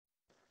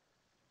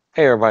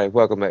Hey everybody,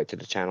 welcome back to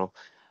the channel.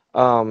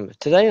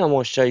 Today I'm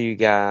going to show you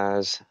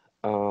guys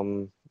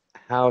um,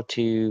 how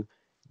to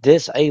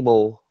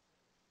disable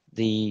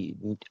the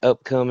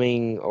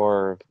upcoming,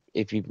 or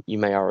if you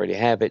may already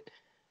have it,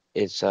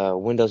 it's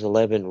Windows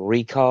 11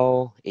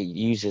 Recall. It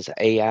uses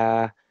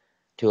AI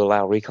to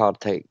allow Recall to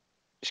take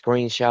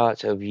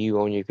screenshots of you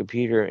on your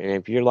computer, and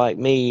if you're like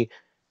me,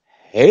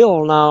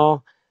 hell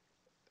no,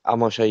 I'm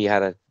going to show you how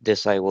to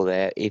disable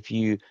that. If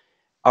you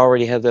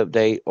already have the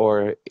update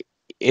or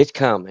it's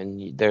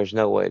coming, there's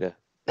no way to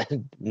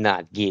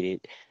not get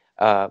it.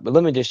 But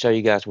let me just show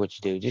you guys what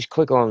you do. Just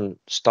click on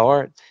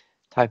Start,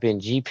 type in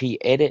GP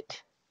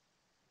Edit,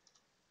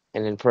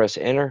 and then press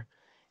Enter.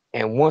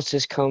 And once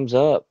this comes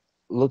up,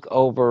 look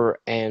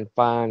over and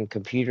find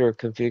Computer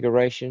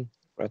Configuration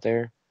right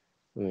there.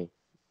 Let me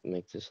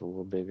make this a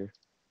little bigger.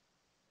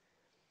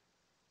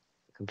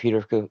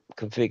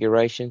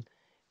 Configuration,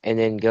 and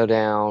then go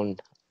down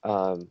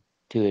to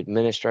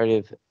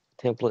Administrative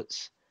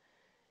Templates,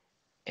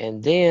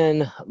 and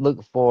then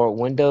look for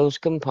Windows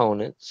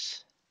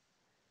Components.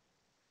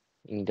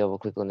 You can double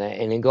click on that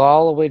and then go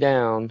all the way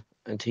down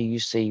until you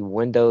see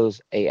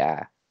Windows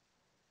AI.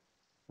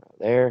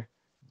 There,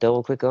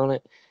 double click on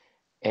it,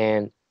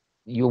 and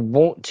you'll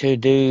want to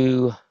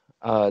do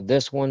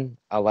this one,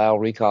 allow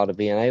recall to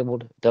be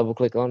enabled. Double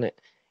click on it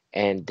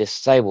and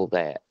disable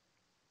that.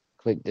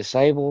 Click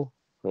disable,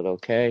 click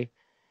OK,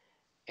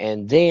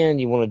 and then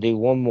you want to do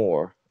one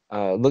more.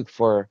 Look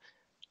for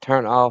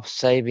turn off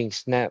saving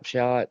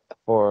snapshot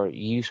for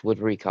use with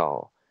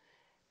recall.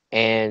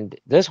 And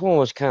this one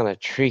was kind of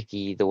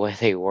tricky the way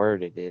they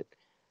worded it.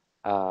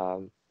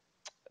 Um,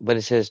 but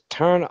it says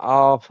turn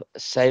off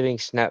saving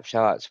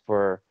snapshots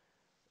for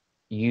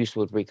use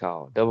with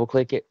recall. Double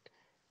click it,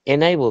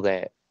 enable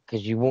that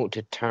because you want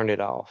to turn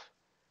it off.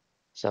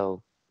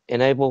 So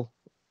enable,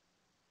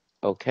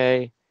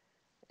 okay,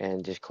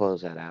 and just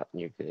close that out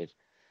and you're good.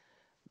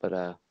 But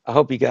I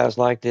hope you guys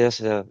like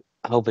this.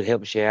 I hope it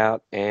helps you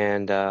out.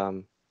 And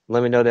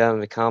let me know down in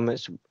the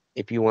comments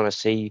if you want to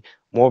see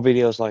more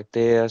videos like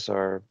this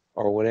or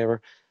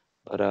whatever.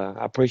 But I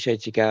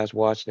appreciate you guys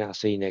watching. I'll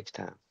see you next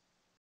time.